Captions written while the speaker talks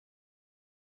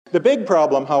The big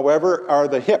problem, however, are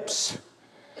the hips.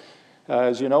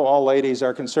 As you know, all ladies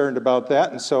are concerned about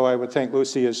that, and so I would think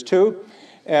Lucy is too.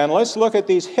 And let's look at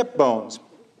these hip bones.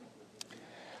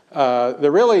 There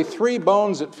are really three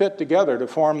bones that fit together to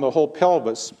form the whole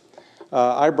pelvis.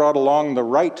 I brought along the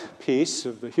right piece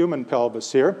of the human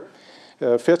pelvis here.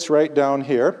 Fits right down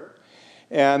here.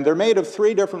 And they're made of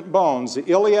three different bones: the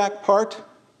iliac part,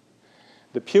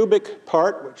 the pubic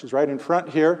part, which is right in front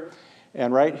here,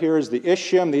 and right here is the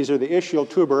ischium. These are the ischial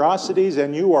tuberosities,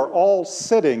 and you are all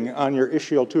sitting on your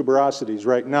ischial tuberosities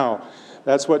right now.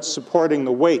 That's what's supporting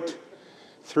the weight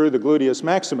through the gluteus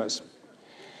maximus.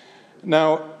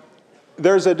 Now,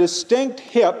 there's a distinct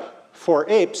hip for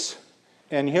apes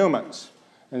and humans.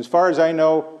 And as far as I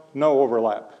know, no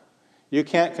overlap. You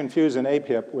can't confuse an ape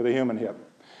hip with a human hip.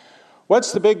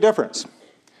 What's the big difference?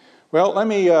 Well, let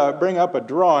me bring up a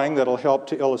drawing that'll help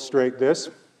to illustrate this.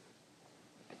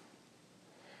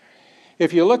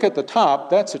 If you look at the top,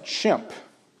 that's a chimp.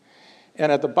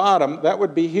 And at the bottom, that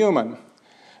would be human.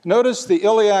 Notice the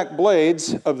iliac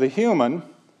blades of the human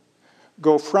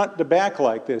go front to back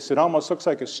like this. It almost looks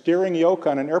like a steering yoke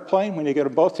on an airplane when you get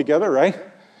them both together, right?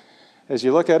 As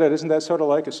you look at it, isn't that sort of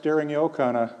like a steering yoke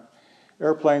on an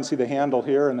airplane? See the handle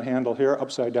here and the handle here,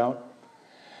 upside down?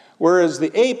 Whereas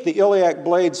the ape, the iliac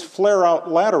blades flare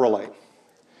out laterally.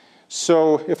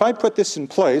 So if I put this in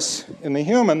place, in the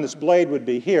human, this blade would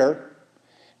be here,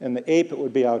 and the ape, it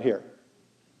would be out here.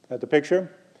 Got the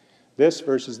picture? This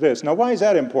versus this. Now, why is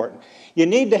that important? You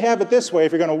need to have it this way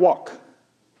if you're going to walk,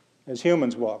 as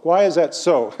humans walk. Why is that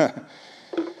so?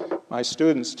 My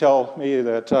students tell me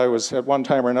that I was, at one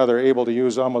time or another, able to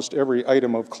use almost every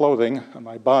item of clothing on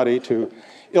my body to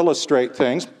illustrate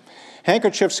things.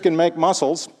 Handkerchiefs can make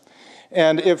muscles,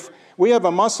 and if we have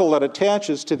a muscle that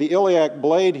attaches to the iliac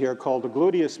blade here called the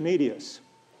gluteus medius,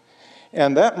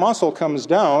 and that muscle comes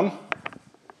down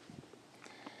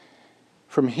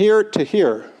from here to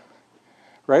here,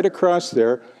 right across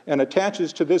there, and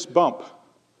attaches to this bump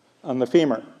on the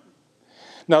femur.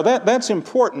 Now that's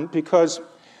important because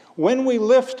when we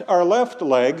lift our left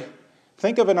leg,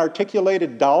 think of an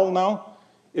articulated dowel now.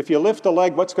 If you lift the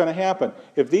leg, what's going to happen?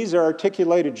 If these are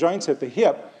articulated joints at the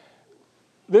hip,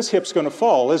 this hip's going to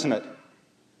fall, isn't it?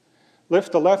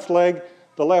 Lift the left leg,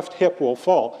 the left hip will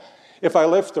fall. If I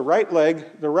lift the right leg,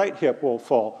 the right hip will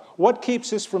fall. What keeps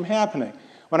this from happening?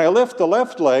 When I lift the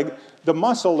left leg, the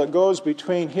muscle that goes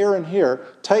between here and here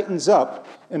tightens up,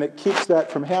 and it keeps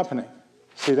that from happening.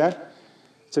 See that?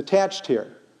 It's attached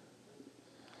here.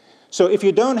 So if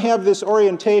you don't have this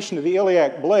orientation of the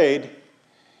iliac blade,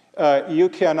 you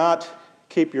cannot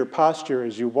keep your posture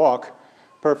as you walk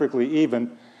perfectly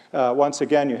even. Once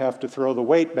again, you have to throw the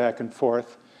weight back and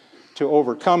forth to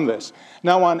overcome this.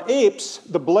 Now on apes,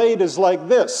 the blade is like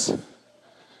this.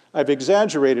 I've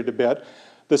exaggerated a bit.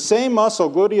 The same muscle,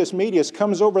 gluteus medius,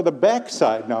 comes over the back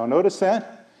side now. Notice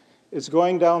that? It's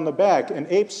going down the back. And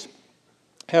apes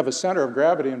have a center of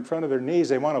gravity in front of their knees.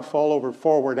 They want to fall over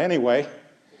forward anyway.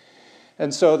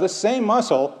 And so this same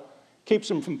muscle keeps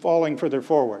them from falling further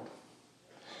forward.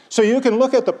 So you can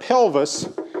look at the pelvis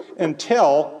and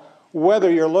tell whether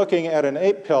you're looking at an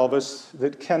ape pelvis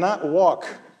that cannot walk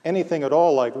anything at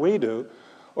all like we do,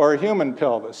 or a human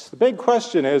pelvis. The big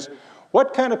question is,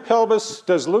 what kind of pelvis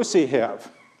does Lucy have?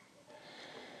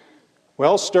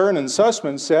 Well, Stern and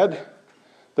Sussman said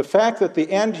the fact that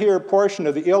the anterior portion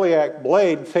of the iliac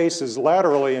blade faces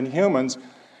laterally in humans,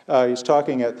 he's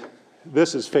talking at,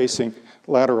 this is facing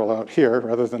lateral out here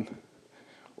rather than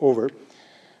over,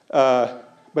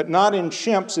 but not in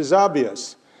chimps is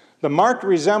obvious. The marked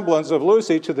resemblance of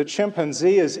Lucy to the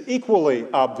chimpanzee is equally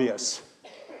obvious.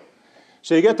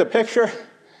 So you get the picture?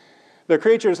 The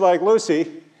creatures like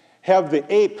Lucy have the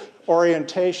ape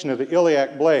orientation of the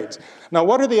iliac blades. Now,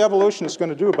 what are the evolutionists going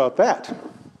to do about that?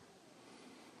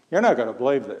 You're not going to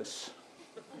believe this.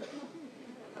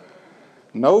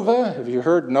 Nova, have you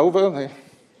heard Nova?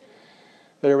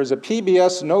 There was a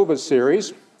PBS Nova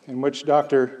series in which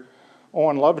Dr.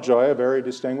 Owen Lovejoy, a very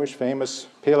distinguished, famous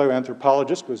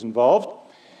paleoanthropologist, was involved.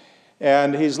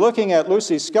 And he's looking at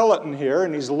Lucy's skeleton here,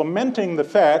 and he's lamenting the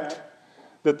fact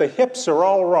that the hips are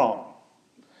all wrong.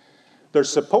 They're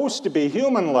supposed to be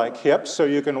human-like hips, so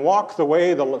you can walk the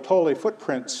way the Latole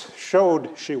footprints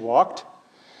showed she walked,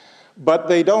 but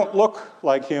they don't look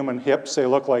like human hips, they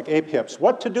look like ape hips.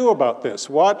 What to do about this?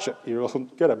 Watch it. You'll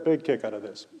get a big kick out of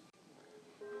this.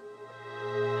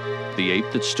 The ape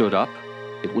that stood up,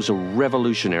 it was a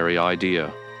revolutionary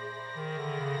idea.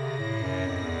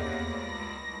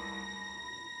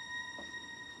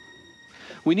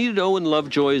 We needed Owen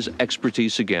Lovejoy's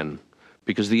expertise again,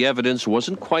 because the evidence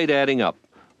wasn't quite adding up.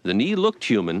 The knee looked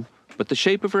human, but the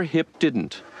shape of her hip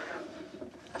didn't.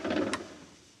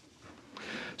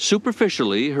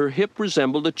 Superficially, her hip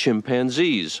resembled a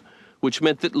chimpanzee's, which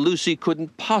meant that Lucy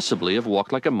couldn't possibly have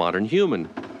walked like a modern human.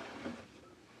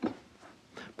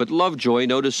 But Lovejoy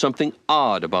noticed something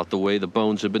odd about the way the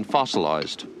bones had been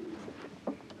fossilized.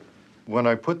 When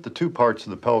I put the two parts of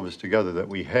the pelvis together that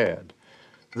we had,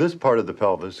 this part of the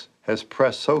pelvis has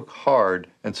pressed so hard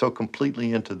and so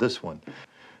completely into this one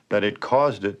that it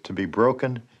caused it to be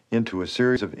broken into a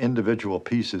series of individual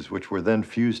pieces which were then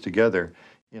fused together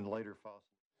in later fossils.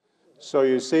 So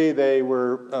you see they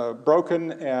were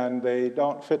broken and they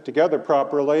don't fit together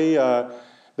properly.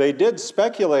 They did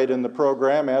speculate in the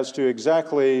program as to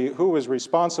exactly who was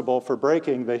responsible for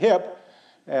breaking the hip,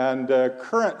 and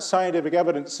current scientific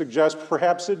evidence suggests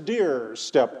perhaps a deer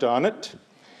stepped on it.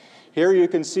 Here you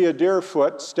can see a deer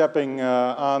foot stepping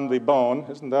on the bone.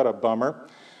 Isn't that a bummer?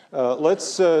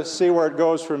 Let's see where it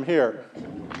goes from here.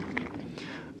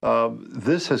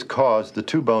 This has caused the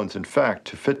two bones, in fact,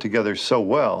 to fit together so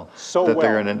well that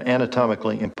they're in an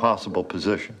anatomically impossible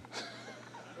position.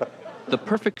 The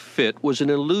perfect fit was an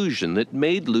illusion that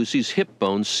made Lucy's hip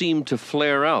bones seem to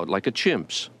flare out like a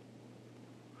chimp's.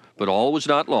 But all was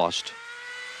not lost.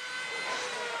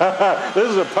 This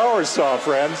is a power saw,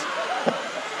 friends.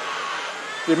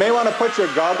 You may want to put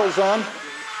your goggles on.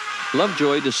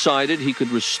 Lovejoy decided he could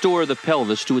restore the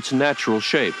pelvis to its natural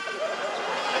shape.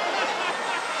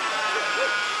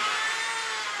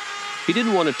 He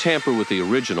didn't want to tamper with the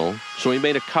original, so he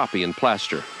made a copy in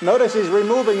plaster. Notice he's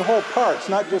removing whole parts,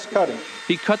 not just cutting.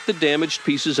 He cut the damaged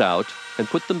pieces out and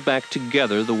put them back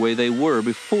together the way they were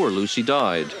before Lucy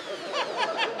died.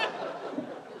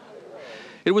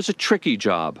 It was a tricky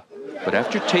job, but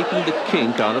after taking the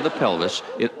kink out of the pelvis,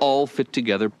 it all fit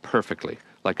together perfectly,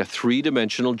 like a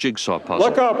three-dimensional jigsaw puzzle.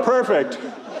 Look how perfect.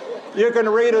 You can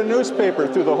read a newspaper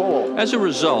through the hole. As a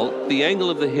result, the angle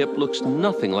of the hip looks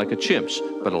nothing like a chimp's,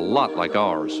 but a lot like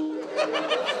ours.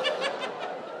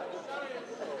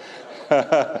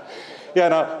 Yeah,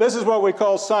 now, this is what we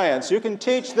call science. You can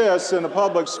teach this in the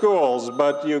public schools,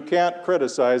 but you can't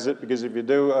criticize it, because if you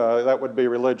do, that would be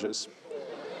religious.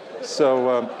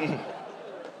 So,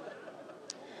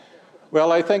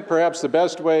 well, I think perhaps the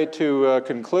best way to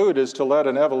conclude is to let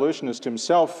an evolutionist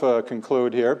himself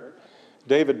conclude here.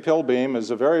 David Pilbeam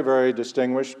is a very, very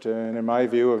distinguished, and in my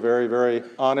view, a very, very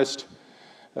honest,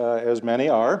 as many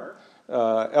are,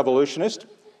 evolutionist.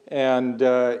 And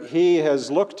he has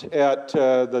looked at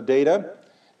the data,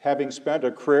 having spent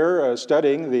a career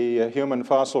studying the human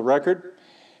fossil record.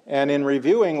 And in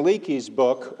reviewing Leakey's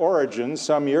book, Origins,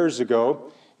 some years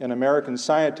ago, an American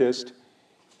scientist,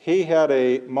 he had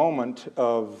a moment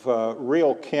of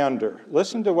real candor.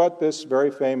 Listen to what this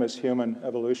very famous human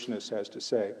evolutionist has to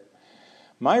say.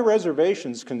 My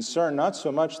reservations concern not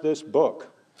so much this book,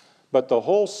 but the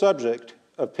whole subject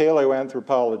of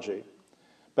paleoanthropology.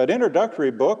 But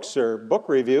introductory books or book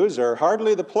reviews are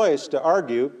hardly the place to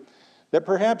argue that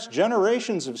perhaps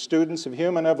generations of students of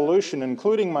human evolution,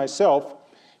 including myself,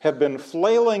 have been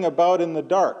flailing about in the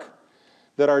dark,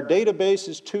 that our database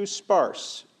is too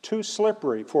sparse, too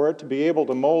slippery for it to be able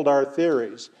to mold our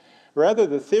theories. Rather,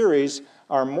 the theories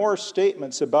are more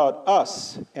statements about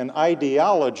us and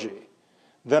ideology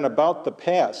than about the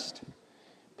past.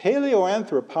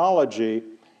 Paleoanthropology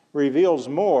reveals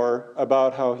more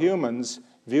about how humans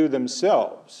view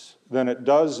themselves than it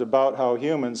does about how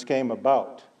humans came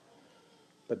about.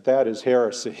 But that is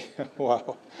heresy.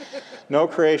 Wow. No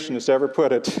creationist ever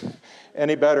put it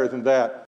any better than that.